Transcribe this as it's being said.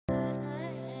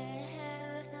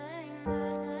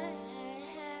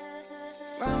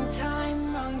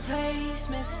time, wrong place,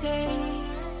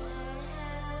 mistakes.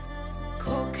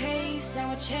 Cold case,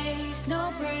 now a chase,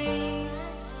 no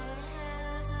breaks.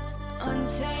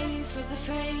 Unsafe is the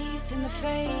faith in the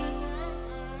faith.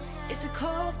 It's a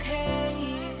cold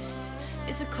case.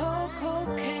 It's a cold,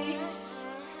 cold case.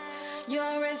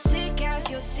 You're as sick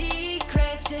as your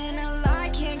secrets, and a lie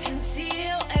can't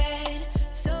conceal it.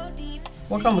 So deep.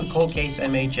 Welcome to Cold Case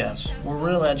MHS, where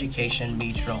real education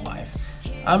meets real life.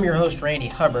 I'm your host, Randy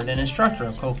Hubbard, an instructor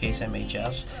of Cold Case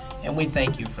MHS, and we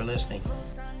thank you for listening.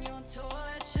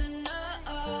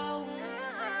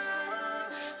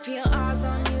 Feel eyes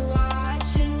on you,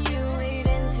 watching you,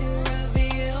 waiting to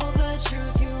reveal the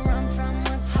truth. You run from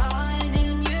what's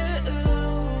hiding you.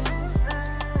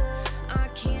 I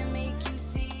can't make you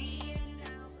see it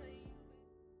now.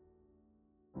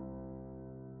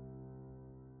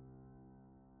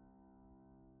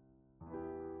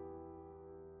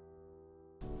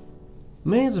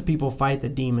 Millions of people fight the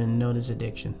demon known as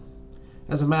addiction.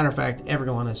 As a matter of fact,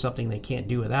 everyone has something they can't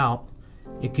do without.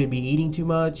 It could be eating too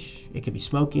much, it could be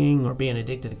smoking, or being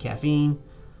addicted to caffeine,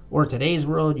 or in today's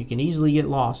world, you can easily get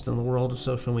lost in the world of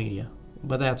social media.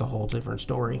 But that's a whole different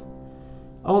story.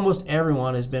 Almost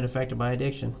everyone has been affected by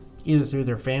addiction, either through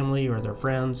their family or their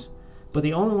friends, but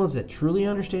the only ones that truly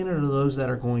understand it are those that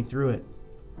are going through it.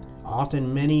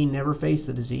 Often, many never face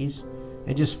the disease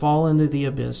and just fall into the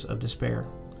abyss of despair.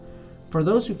 For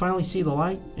those who finally see the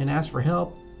light and ask for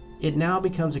help, it now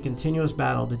becomes a continuous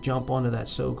battle to jump onto that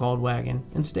so-called wagon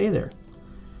and stay there.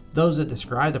 Those that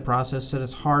describe the process said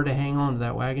it's hard to hang on to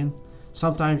that wagon.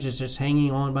 Sometimes it's just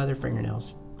hanging on by their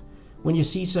fingernails. When you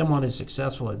see someone who's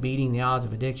successful at beating the odds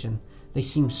of addiction, they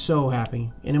seem so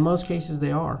happy, and in most cases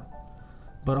they are.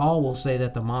 But all will say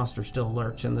that the monster still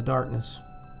lurks in the darkness.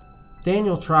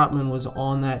 Daniel Trotman was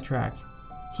on that track.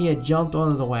 He had jumped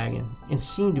onto the wagon and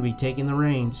seemed to be taking the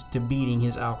reins to beating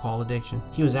his alcohol addiction.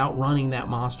 He was outrunning that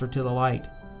monster to the light.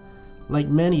 Like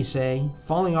many say,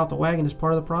 falling off the wagon is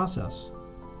part of the process.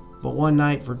 But one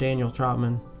night for Daniel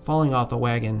Trotman, falling off the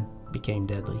wagon became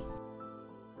deadly.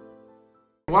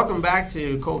 Welcome back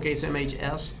to Cold Case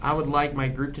MHS. I would like my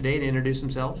group today to introduce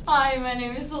themselves. Hi, my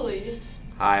name is Elise.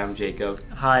 Hi, I'm Jacob.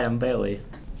 Hi, I'm Bailey.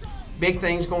 Big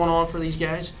things going on for these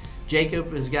guys.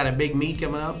 Jacob has got a big meet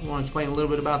coming up. You want to explain a little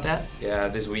bit about that? Yeah,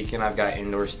 this weekend I've got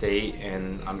indoor state,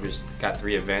 and I'm just got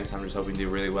 3 events. I'm just hoping to do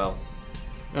really well.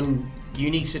 And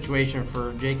unique situation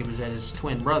for Jacob is that his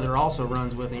twin brother also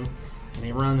runs with him, and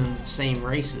they run in the same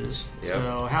races. Yep.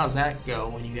 So how's that go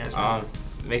when you guys run?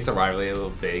 It makes the rivalry a little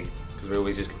big because we're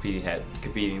always just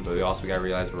competing, but we also got to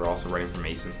realize we're also running for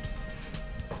Mason.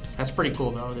 That's pretty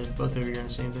cool, though, that both of you are in the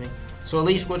same thing. So,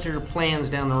 Elise, what's your plans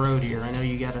down the road here? I know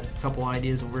you got a couple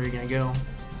ideas of where you're going to go.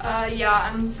 Yeah,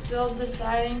 I'm still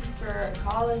deciding for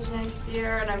college next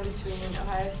year, and I'm between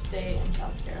Ohio State and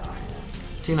South Carolina.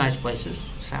 2 nice places.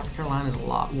 South Carolina's a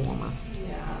lot warmer.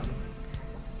 Yeah.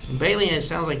 And Bailey, it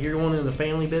sounds like you're going into the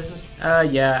family business.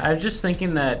 Yeah, I was just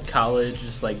thinking that college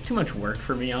is too much work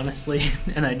for me, honestly,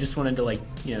 and I just wanted to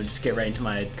just get right into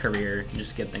my career and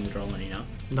just get things rolling,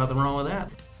 Nothing wrong with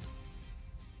that.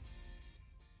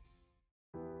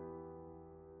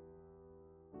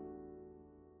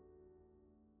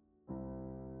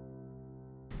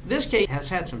 This case has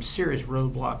had some serious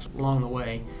roadblocks along the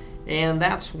way, and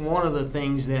that's one of the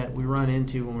things that we run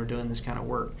into when we're doing this kind of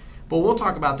work. But we'll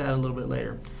talk about that a little bit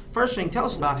later. First thing, tell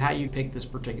us about how you picked this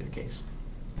particular case.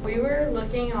 We were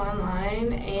looking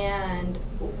online, and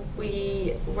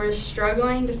we were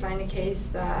struggling to find a case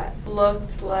that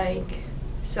looked like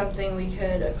something we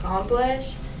could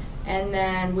accomplish, and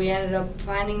then we ended up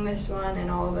finding this one, and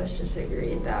all of us just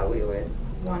agreed that we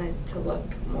wanted to look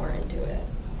more into it.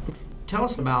 Tell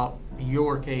us about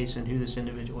your case and who this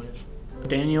individual is.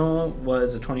 Daniel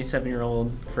was a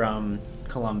 27-year-old from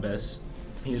Columbus.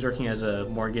 He was working as a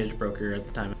mortgage broker at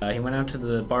the time. He went out to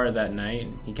the bar that night.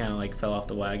 He kind of fell off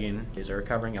the wagon. He's a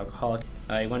recovering alcoholic.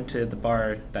 He went to the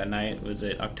bar that night. Was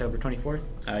it October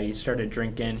 24th? He started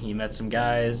drinking. He met some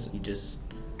guys. He just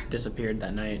disappeared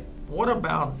that night. What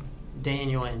about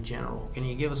Daniel in general? Can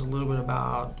you give us a little bit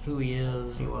about who he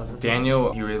is, who he was?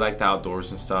 Daniel, he really liked the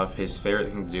outdoors and stuff. His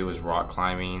favorite thing to do was rock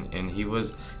climbing, and he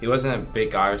wasn't a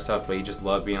big guy or stuff, but he just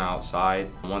loved being outside.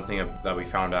 One thing that we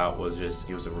found out was just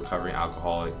he was a recovering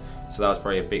alcoholic, so that was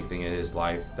probably a big thing in his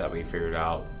life that we figured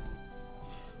out.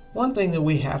 One thing that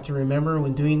we have to remember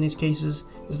when doing these cases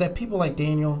is that people like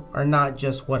Daniel are not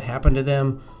just what happened to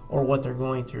them or what they're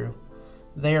going through.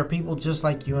 They are people just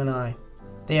like you and I.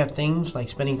 They have things like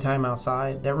spending time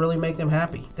outside that really make them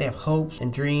happy. They have hopes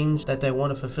and dreams that they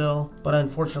want to fulfill, but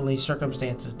unfortunately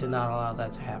circumstances did not allow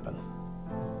that to happen.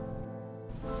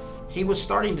 He was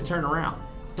starting to turn around.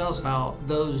 Tell us about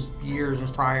those years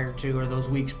prior to, or those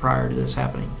weeks prior to this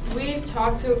happening. We've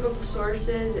talked to a couple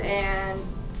sources, and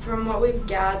from what we've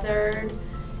gathered,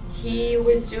 he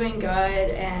was doing good,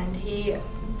 and he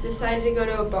decided to go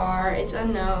to a bar. It's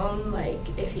unknown,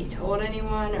 if he told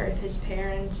anyone or if his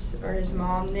parents or his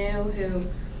mom knew, who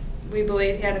we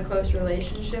believe he had a close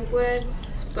relationship with.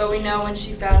 But we know when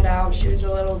she found out, she was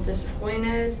a little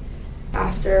disappointed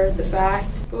after the fact.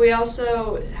 But we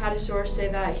also had a source say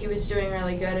that he was doing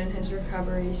really good in his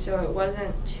recovery, so it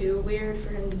wasn't too weird for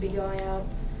him to be going out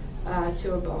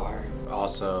to a bar.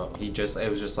 Also, it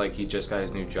was just like he just got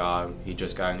his new job, he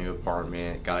just got a new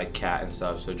apartment, got a cat and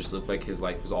stuff, so it just looked like his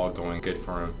life was all going good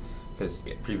for him, because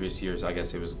previous years, I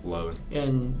guess it was low.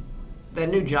 And that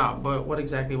new job, what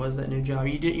exactly was that new job?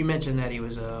 You mentioned that he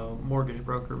was a mortgage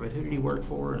broker, but who did he work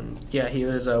for? And Yeah, he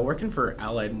was working for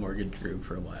Allied Mortgage Group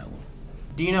for a while.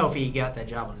 do you know if he got that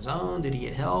job on his own? Did he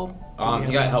get help?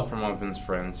 He got help from one of his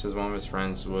friends. One of his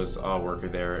friends was a worker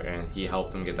there, and he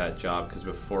helped him get that job because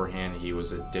beforehand he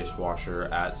was a dishwasher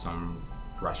at some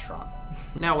restaurant.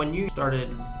 Now, when you started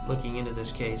looking into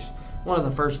this case, one of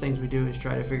the first things we do is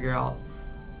try to figure out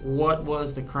what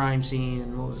was the crime scene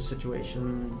and what was the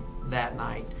situation that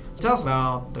night. Tell us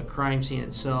about the crime scene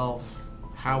itself,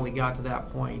 how we got to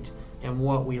that point, and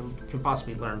what we can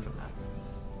possibly learn from that.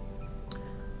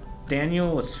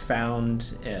 Daniel was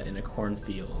found in a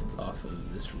cornfield off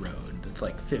of this road that's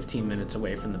 15 minutes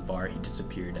away from the bar he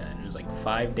disappeared at. And it was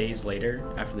 5 days later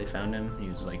after they found him. He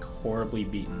was horribly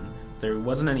beaten. There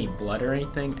wasn't any blood or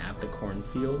anything at the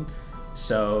cornfield,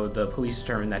 so the police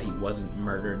determined that he wasn't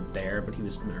murdered there, but he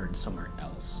was murdered somewhere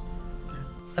else.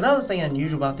 Another thing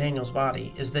unusual about Daniel's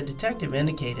body is the detective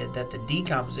indicated that the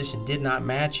decomposition did not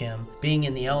match him being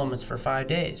in the elements for 5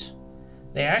 days.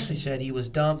 They actually said he was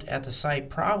dumped at the site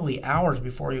probably hours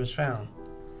before he was found.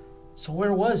 So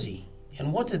where was he?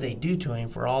 And what did they do to him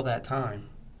for all that time?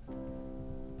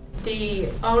 The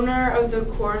owner of the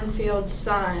cornfield's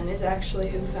son is actually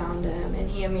who found him, and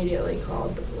he immediately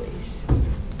called the police.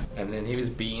 And then he was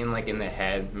beaten in the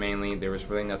head mainly. There was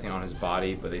really nothing on his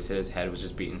body, but they said his head was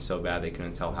just beaten so bad they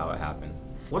couldn't tell how it happened.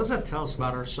 What does that tell us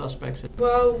about our suspects?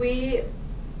 Well, we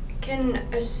can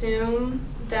assume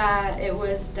that it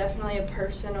was definitely a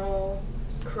personal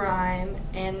crime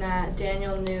and that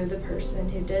Daniel knew the person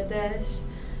who did this,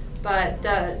 but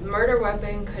the murder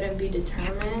weapon couldn't be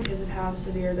determined because of how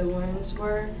severe the wounds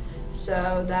were,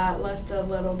 so that left a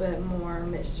little bit more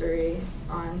mystery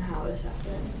on how this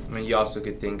happened. I mean, you also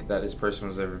could think that this person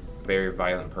was a very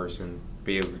violent person.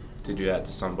 Be able to do that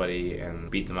to somebody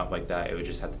and beat them up like that, it would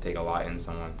just have to take a lot in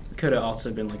someone. Could have also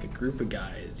been a group of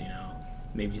guys,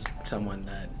 maybe someone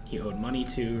that he owed money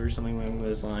to or something along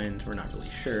those lines. We're not really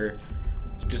sure.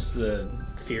 Just the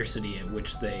fiercity at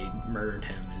which they murdered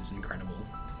him is incredible.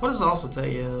 What does it also tell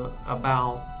you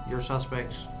about your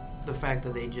suspects, the fact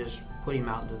that they just put him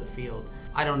out into the field?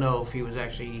 I don't know if he was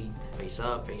actually face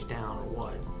up, face down, or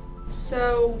what.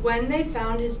 So when they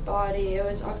found his body, it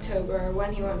was October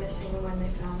when he went missing and when they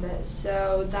found it.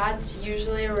 So that's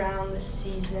usually around the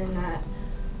season that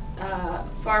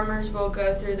farmers will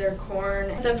go through their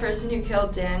corn. The person who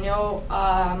killed Daniel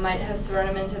might have thrown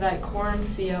him into that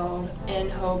cornfield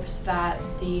in hopes that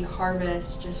the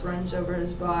harvest just runs over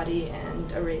his body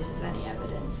and erases any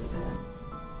evidence of him.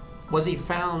 Was he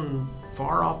found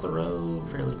far off the road,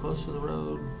 fairly close to the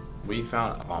road? We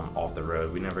found off the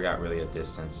road. We never got really a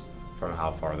distance from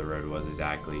how far the road was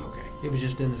exactly. Okay. It was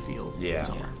just in the field. Yeah.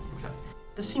 Somewhere. Okay.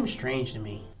 This seems strange to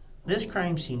me. This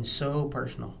crime seems so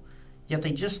personal, yet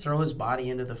they just throw his body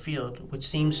into the field, which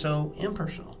seems so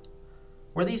impersonal.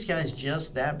 Were these guys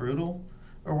just that brutal?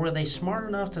 Or were they smart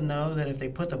enough to know that if they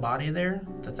put the body there,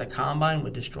 that the combine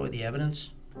would destroy the evidence?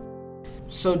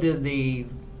 So did the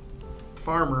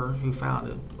farmer who found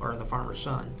it, or the farmer's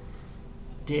son,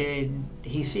 did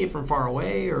he see it from far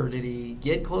away, or did he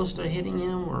get close to hitting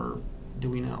him, or do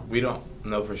we know? We don't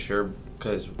know for sure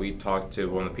because we talked to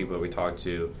one of the people that we talked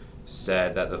to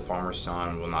said that the farmer's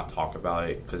son will not talk about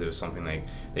it because it was something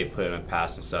they put in the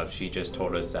past and stuff. She just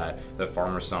told us that the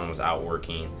farmer's son was out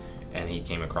working and he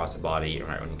came across the body, and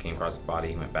right when he came across the body,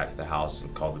 he went back to the house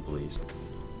and called the police.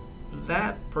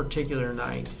 That particular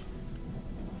night,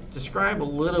 describe a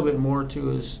little bit more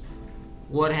to us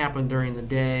what happened during the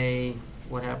day,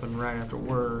 what happened right after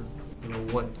work,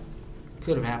 what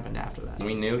could have happened after that.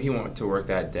 We knew he went to work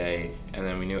that day, and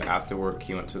then we knew after work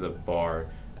he went to the bar.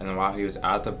 And then while he was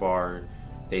at the bar,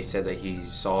 they said that he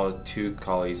saw two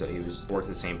colleagues that he worked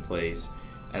at the same place.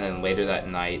 And then later that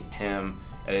night, him,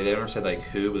 and they never said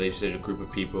who, but they just said a group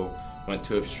of people went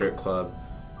to a strip club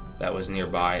that was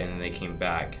nearby, and then they came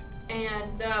back.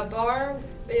 And the bar,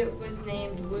 it was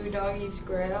named Woo Doggy's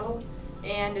Grill,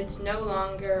 and it's no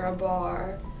longer a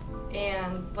bar.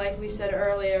 And like we said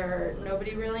earlier,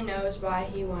 nobody really knows why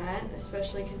he went,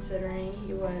 especially considering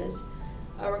he was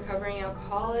a recovering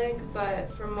alcoholic.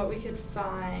 But from what we could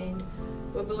find,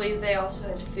 we believe they also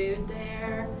had food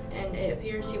there, and it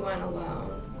appears he went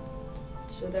alone.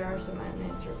 So there are some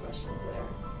unanswered questions there.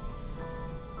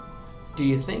 Do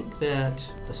you think that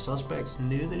the suspects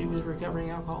knew that he was a recovering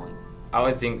alcoholic? I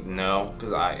would think no,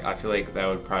 because I feel like that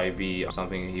would probably be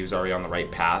something he was already on the right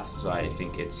path, so I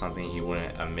think it's something he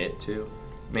wouldn't admit to.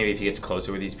 Maybe if he gets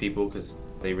closer with these people, because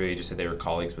they really just said they were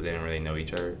colleagues, but they didn't really know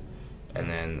each other. And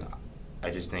then I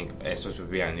just think, especially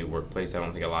with being at a new workplace, I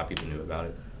don't think a lot of people knew about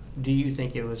it. Do you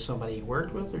think it was somebody he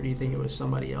worked with, or do you think it was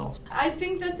somebody else? I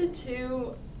think that the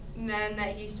two men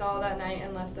that he saw that night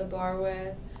and left the bar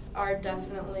with are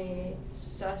definitely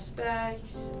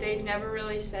suspects. They've never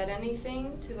really said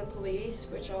anything to the police,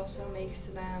 which also makes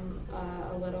them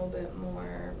a little bit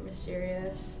more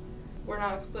mysterious. We're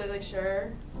not completely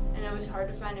sure, and it was hard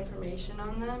to find information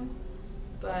on them,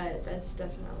 but that's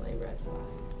definitely a red flag.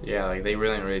 Yeah, like they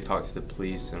really talk to the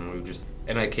police, and we just,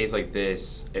 in a case like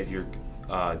this, if you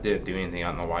didn't do anything, I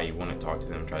don't know why you wouldn't talk to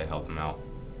them, try to help them out,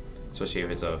 especially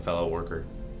if it's a fellow worker.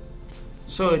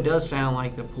 So it does sound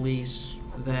like the police,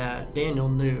 that Daniel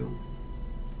knew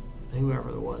whoever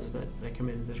it was that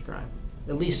committed this crime,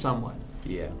 at least somewhat.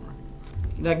 Yeah.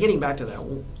 Now, getting back to that,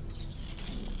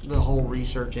 the whole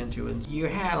research into it, you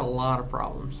had a lot of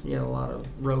problems. You had a lot of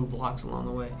roadblocks along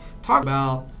the way. Talk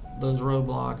about those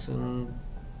roadblocks and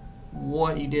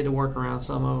what you did to work around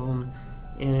some of them,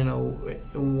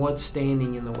 and what's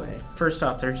standing in the way. First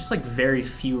off, there are just like very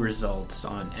few results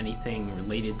on anything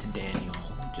related to Daniel,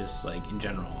 just like in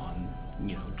general on,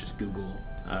 just Google.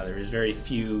 There's very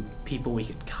few people we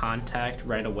could contact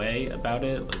right away about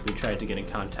it. Like, we tried to get in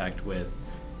contact with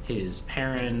his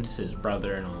parents, his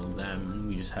brother, and all of them, and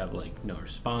we just have like no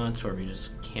response, or we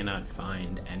just cannot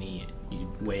find any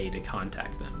way to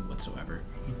contact them whatsoever.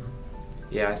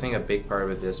 Yeah, I think a big part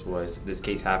of this was this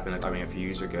case happened, a few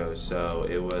years ago, so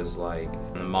it was like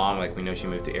the mom, we know she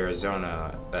moved to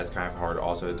Arizona. That's kind of hard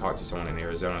also to talk to someone in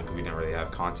Arizona because we didn't really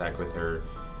have contact with her.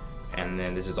 And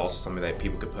then this is also something that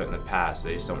people could put in the past.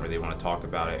 They just don't really want to talk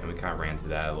about it, and we kind of ran through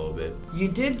that a little bit. You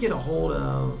did get a hold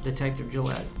of Detective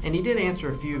Gillette, and he did answer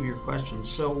a few of your questions.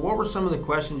 So what were some of the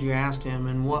questions you asked him,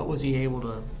 and what was he able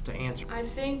to answer? I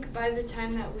think by the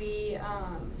time that he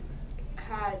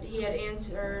had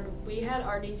answered, we had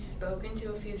already spoken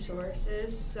to a few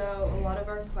sources, so a lot of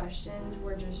our questions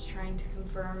were just trying to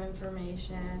confirm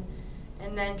information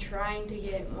and then trying to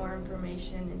get more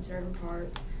information in certain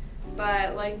parts.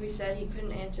 But like we said, he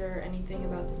couldn't answer anything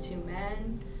about the two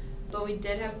men. But we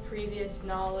did have previous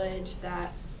knowledge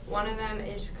that one of them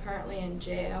is currently in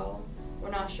jail.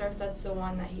 We're not sure if that's the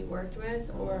one that he worked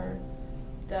with or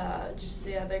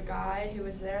the other guy who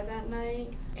was there that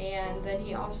night. And then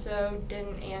he also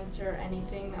didn't answer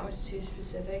anything that was too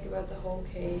specific about the whole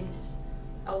case.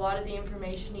 A lot of the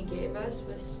information he gave us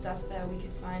was stuff that we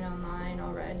could find online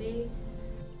already.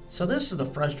 So this is the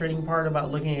frustrating part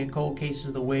about looking at cold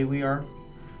cases the way we are.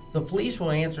 The police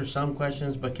will answer some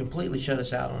questions but completely shut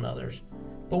us out on others.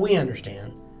 But we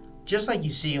understand. Just like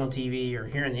you see on TV or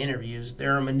hear in the interviews,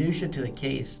 there are minutiae to the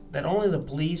case that only the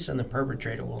police and the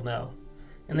perpetrator will know.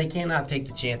 And they cannot take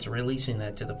the chance of releasing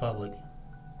that to the public.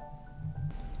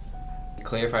 He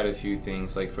clarified a few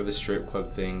things, like for the strip club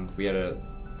thing, we had a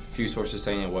few sources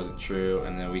saying it wasn't true,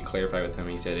 and then we clarified with him,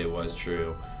 he said it was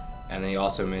true. And then he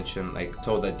also mentioned,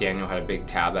 told that Daniel had a big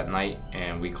tab that night,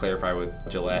 and we clarified with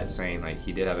Gillette saying,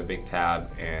 he did have a big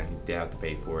tab and he did have to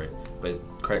pay for it, but his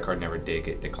credit card never did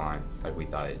get declined like we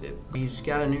thought it did. He's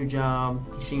got a new job.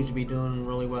 He seems to be doing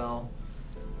really well.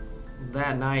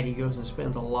 That night, he goes and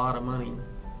spends a lot of money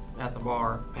at the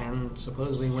bar and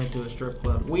supposedly went to a strip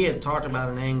club. We had talked about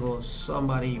an angle of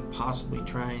somebody possibly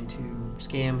trying to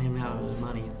scam him out of his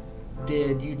money.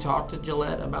 Did you talk to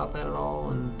Gillette about that at all,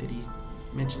 and did he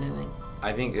mention anything?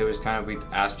 I think it was we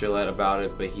asked Gillette about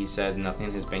it, but he said nothing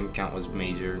in his bank account was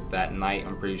major. That night,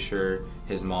 I'm pretty sure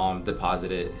his mom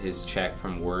deposited his check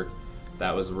from work.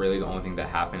 That was really the only thing that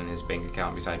happened in his bank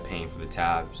account besides paying for the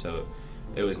tab. So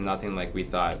it was nothing like we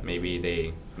thought maybe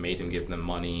they made him give them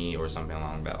money or something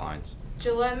along that lines.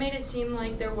 Gillette made it seem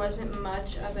like there wasn't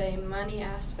much of a money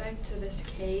aspect to this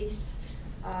case.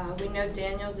 We know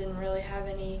Daniel didn't really have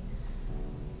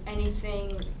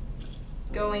anything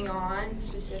going on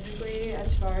specifically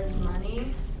as far as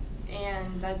money,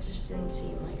 and that just didn't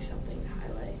seem like something to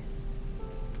highlight.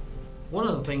 One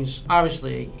of the things,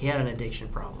 obviously, he had an addiction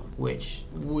problem, which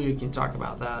we can talk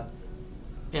about that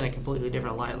in a completely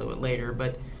different light a little bit later,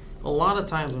 but a lot of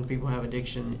times when people have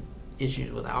addiction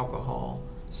issues with alcohol,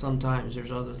 sometimes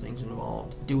there's other things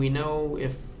involved. Do we know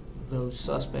if those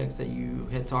suspects that you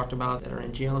had talked about that are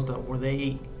in jail and stuff, were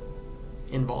they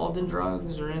involved in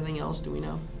drugs or anything else? Do we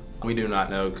know? We do not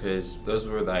know, because those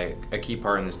were like a key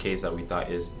part in this case that we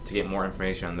thought is to get more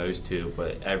information on those two,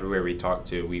 but everywhere we talked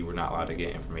to, we were not allowed to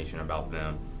get information about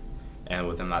them. And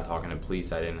with them not talking to police,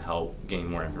 that didn't help getting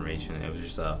more information. It was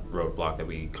just a roadblock that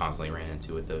we constantly ran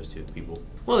into with those two people.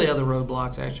 Well, the other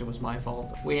roadblocks actually was my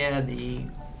fault. We had the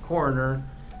coroner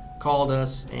called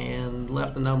us and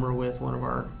left a number with one of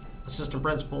our assistant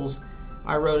principals.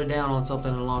 I wrote it down on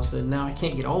something and lost it. Now I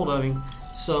can't get a hold of him,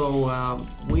 so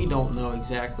we don't know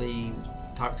exactly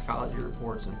toxicology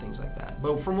reports and things like that.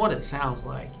 But from what it sounds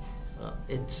like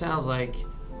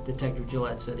Detective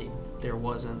Gillette said there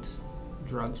wasn't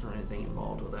drugs or anything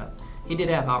involved with that. He did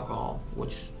have alcohol,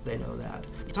 which they know that.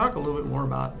 Talk a little bit more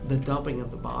about the dumping of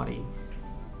the body.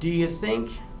 Do you think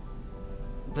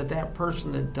that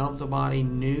person that dumped the body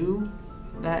knew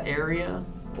that area,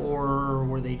 or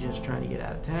were they just trying to get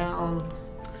out of town?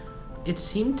 It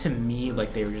seemed to me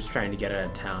like they were just trying to get out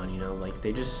of town, like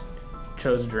they just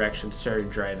chose a direction, started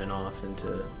driving off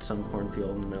into some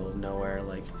cornfield in the middle of nowhere,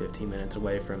 like 15 minutes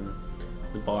away from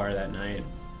the bar that night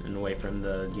and away from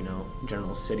the,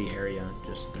 general city area.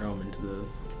 Just throw them into the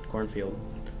cornfield.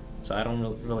 So I don't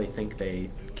really think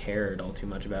they cared all too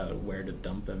much about where to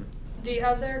dump him. The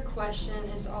other question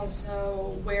is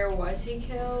also, where was he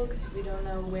killed? Because we don't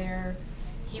know where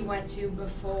he went to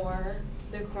before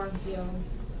the cornfield,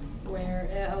 where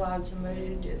it allowed somebody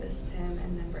to do this to him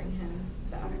and then bring him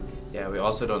back. Yeah, we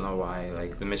also don't know why,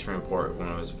 the missing report, when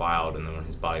it was filed and then when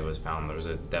his body was found, there was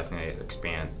a definite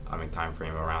time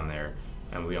frame around there,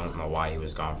 and we don't know why he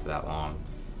was gone for that long.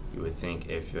 You would think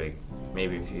if,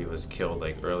 maybe if he was killed,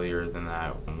 earlier than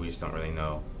that, we just don't really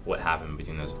know what happened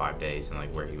between those 5 days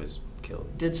and, where he was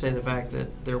killed. Did say the fact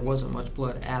that there wasn't much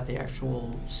blood at the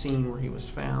actual scene where he was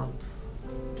found.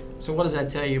 So what does that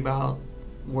tell you about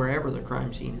wherever the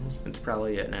crime scene is? It's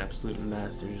probably an absolute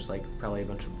mess. There's just probably a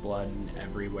bunch of blood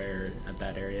everywhere at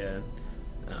that area.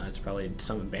 It's probably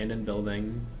some abandoned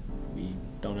building. We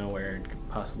don't know where it could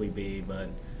possibly be, but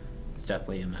it's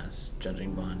definitely a mess,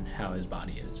 judging on how his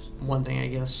body is. One thing, I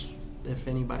guess, if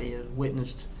anybody has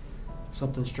witnessed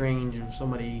something strange of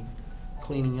somebody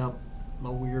cleaning up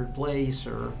a weird place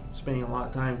or spending a lot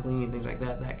of time cleaning, things like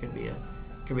that, that could be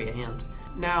a hint.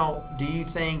 Now, do you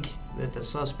think that the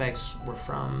suspects were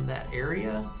from that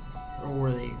area, or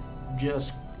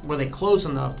were they close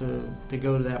enough to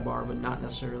go to that bar but not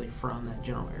necessarily from that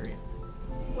general area?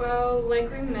 Well,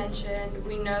 like we mentioned,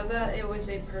 we know that it was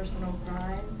a personal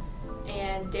crime,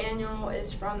 and Daniel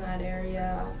is from that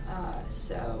area,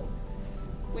 so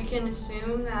we can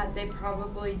assume that they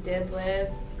probably did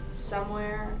live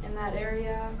somewhere in that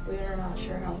area. We are not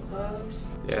sure how close.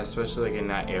 Yeah, especially in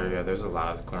that area, there's a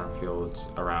lot of cornfields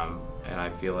around, and I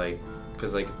feel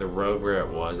because the road where it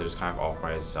was kind of off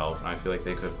by itself, and I feel like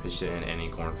they could have pitched it in any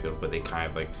cornfield, but they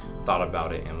kind of thought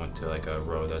about it and went to a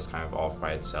road that's kind of off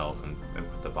by itself and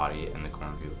put the body in the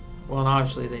cornfield. Well, and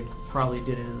obviously they probably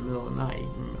did it in the middle of the night.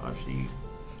 And obviously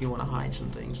you want to hide some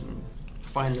things and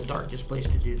find the darkest place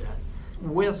to do that.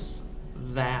 With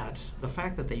that, the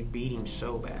fact that they beat him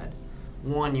so bad,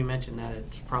 one, you mentioned that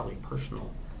it's probably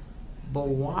personal, but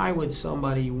why would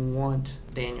somebody want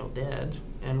Daniel dead,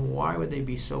 and why would they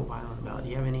be so violent about it? Do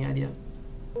you have any idea?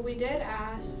 We did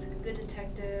ask the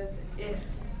detective if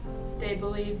they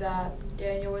believe that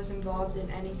Daniel was involved in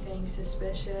anything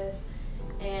suspicious,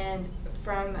 and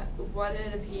from what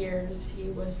it appears, he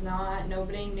was not.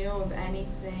 Nobody knew of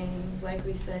anything. Like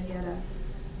we said, he had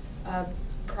a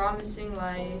promising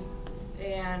life,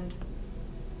 and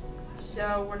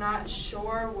so we're not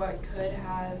sure what could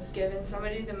have given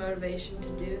somebody the motivation to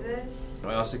do this. It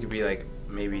also could be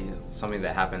maybe something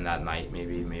that happened that night.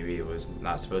 Maybe it was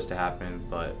not supposed to happen,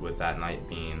 but with that night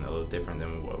being a little different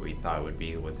than what we thought it would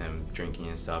be, with him drinking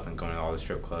and stuff and going to all the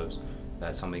strip clubs,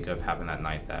 that something could have happened that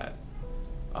night that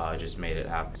just made it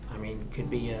happen. I mean, it could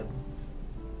be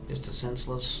just a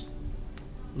senseless,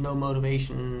 no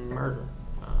motivation murder,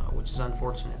 which is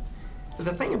unfortunate. But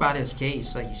the thing about his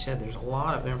case, like you said, there's a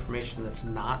lot of information that's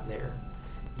not there.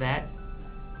 That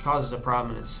causes a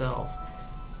problem in itself.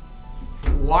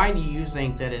 Why do you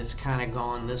think that it's kind of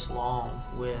gone this long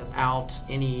without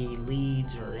any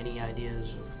leads or any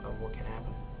ideas of what could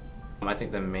happen? I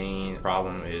think the main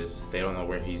problem is they don't know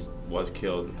where he was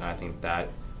killed, and I think that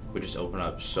would just open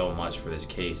up so much for this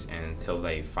case, and until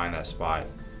they find that spot,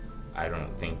 I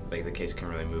don't think the case can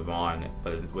really move on.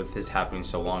 But with this happening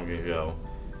so long ago,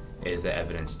 is the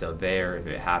evidence still there? If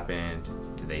it happened,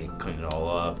 did they clean it all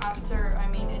up? After,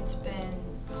 it's been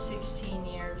 16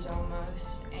 years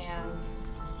almost, and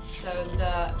So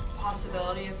the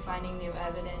possibility of finding new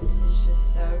evidence is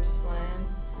just so slim.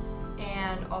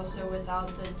 And also without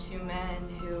the two men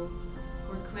who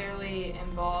were clearly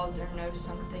involved or know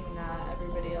something that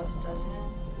everybody else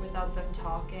doesn't, without them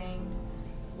talking,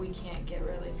 we can't get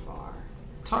really far.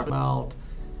 Talk about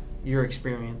your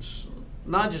experience,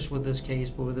 not just with this case,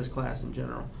 but with this class in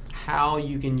general. How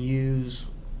you can use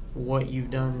what you've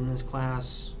done in this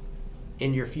class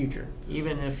in your future,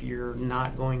 even if you're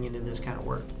not going into this kind of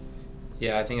work.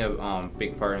 Yeah, I think a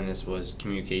big part in this was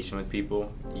communication with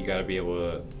people. You got to be able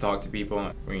to talk to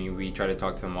people. When we tried to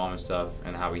talk to the mom and stuff,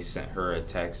 and how we sent her a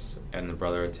text and the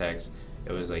brother a text,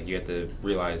 it was like you have to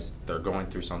realize they're going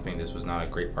through something. This was not a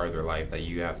great part of their life, that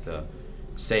you have to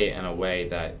say it in a way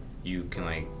that you can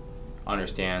like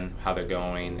understand how they're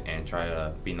going and try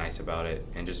to be nice about it,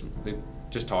 and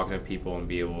just talking to people and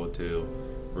be able to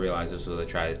realize this was a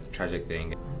tragic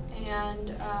thing.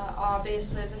 And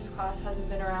obviously this class hasn't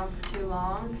been around for too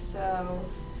long, so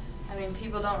I mean,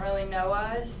 people don't really know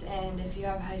us, and if you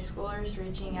have high schoolers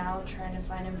reaching out trying to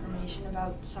find information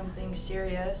about something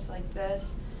serious like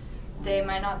this, they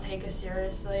might not take us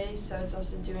seriously, so it's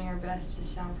also doing our best to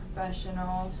sound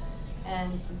professional,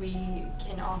 and we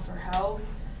can offer help.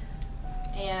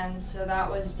 And so that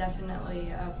was definitely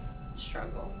a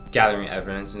struggle. Gathering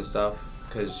evidence and stuff,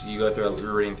 because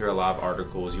you're reading through a lot of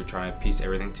articles, you're trying to piece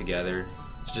everything together.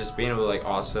 So just being able to like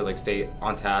also like stay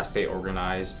on task, stay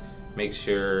organized, make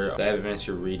sure the evidence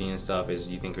you're reading and stuff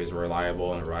you think is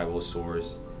reliable and a reliable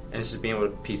source, and it's just being able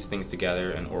to piece things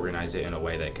together and organize it in a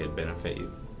way that could benefit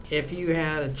you. If you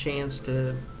had a chance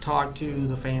to talk to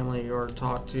the family or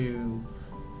talk to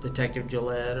Detective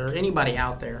Gillette or anybody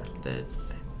out there that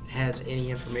has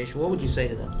any information, what would you say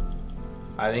to them?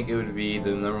 I think it would be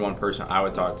the number one person I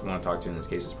would want to talk to in this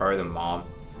case is probably the mom.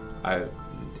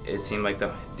 It seemed like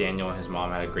Daniel and his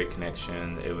mom had a great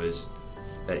connection. It was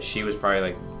that she was probably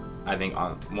like, I think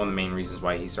one of the main reasons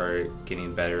why he started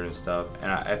getting better and stuff.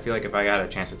 And I feel like if I got a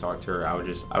chance to talk to her, I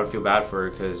would feel bad for her,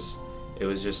 because it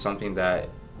was just something that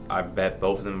I bet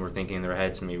both of them were thinking in their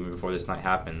heads maybe before this night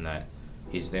happened, that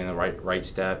he's doing the right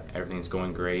step, everything's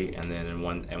going great, and then in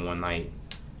one night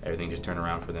everything just turned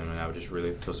around for them, and I would just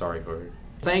really feel sorry for her.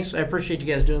 Thanks. I appreciate you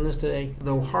guys doing this today.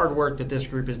 The hard work that this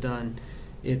group has done,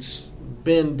 it's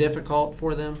been difficult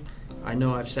for them. I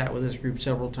know I've sat with this group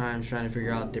several times trying to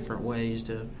figure out different ways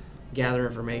to gather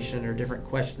information or different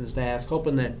questions to ask,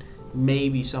 hoping that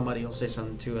maybe somebody will say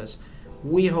something to us.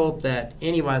 We hope that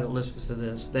anybody that listens to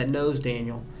this, that knows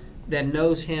Daniel, that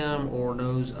knows him or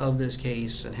knows of this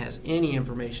case and has any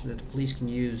information that the police can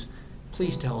use,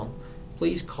 please tell them.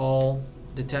 Please call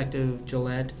Detective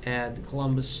Gillette at the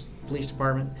Columbus Police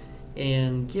Department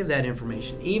and give that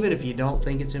information. Even if you don't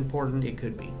think it's important, it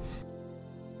could be.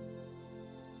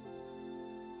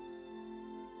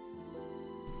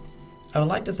 I would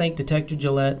like to thank Detective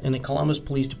Gillette and the Columbus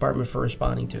Police Department for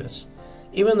responding to us.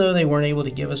 Even though they weren't able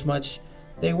to give us much,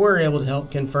 they were able to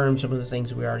help confirm some of the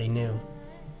things we already knew.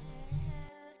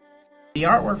 The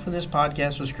artwork for this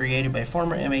podcast was created by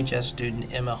former MHS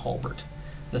student Emma Holbert.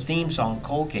 The theme song,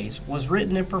 Cold Case, was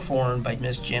written and performed by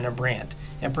Miss Jenna Brandt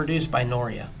and produced by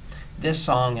Noria. This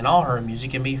song and all her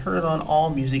music can be heard on all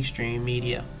music streaming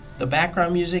media. The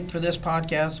background music for this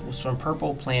podcast was from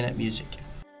Purple Planet Music.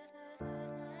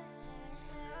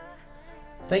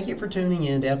 Thank you for tuning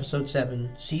in to Episode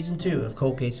 7, Season 2 of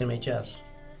Cold Case MHS.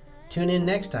 Tune in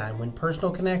next time when personal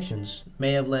connections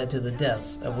may have led to the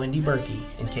deaths of Wendy Berkey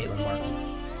and Caitlin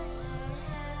Martin.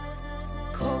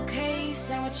 Cold case,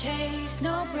 now a chase,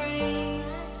 no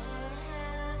breaks.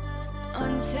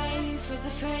 Unsafe is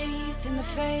the faith in the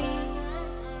fate.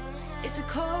 It's a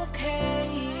cold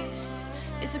case.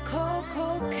 It's a cold,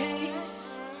 cold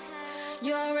case.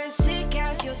 You're as sick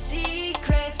as your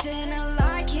secrets, and a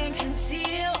lie can't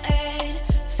conceal it.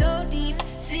 So deep,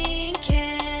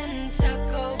 sinking, stuck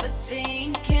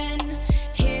overthinking.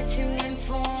 Here to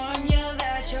inform you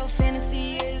that your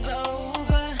fantasy is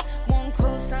over. Won't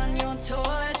co-sign your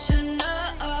torture, no.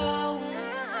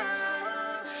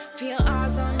 Feel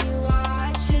eyes on you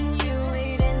watching you,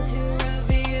 waiting to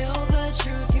reveal the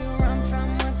truth. You run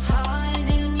from what's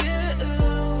hiding you.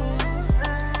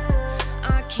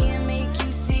 I can't make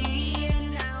you see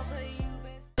it now, but you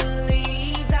best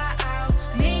believe that I'll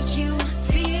make you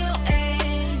feel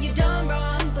it. You done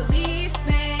wrong, believe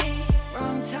me.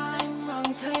 Wrong time,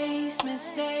 wrong place,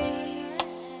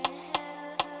 mistakes.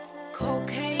 Cold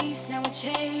case, now a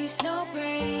chase, no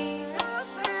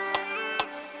breaks.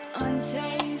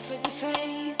 Unsafe is the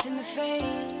faith in the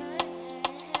fate.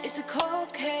 It's a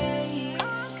cold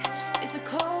case. It's a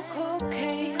cold, cold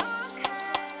case.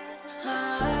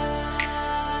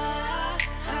 Ah,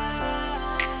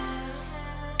 ah,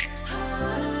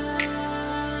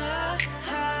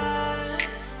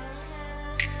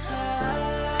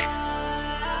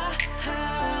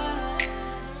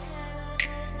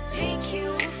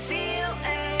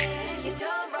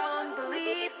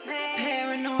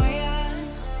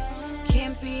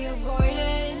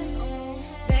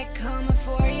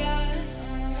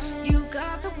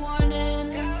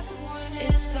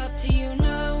 Do you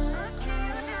know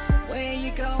where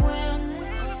you're going?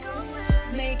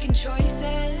 Making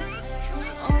choices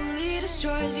only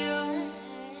destroys you.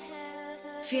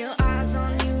 Feel eyes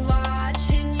on you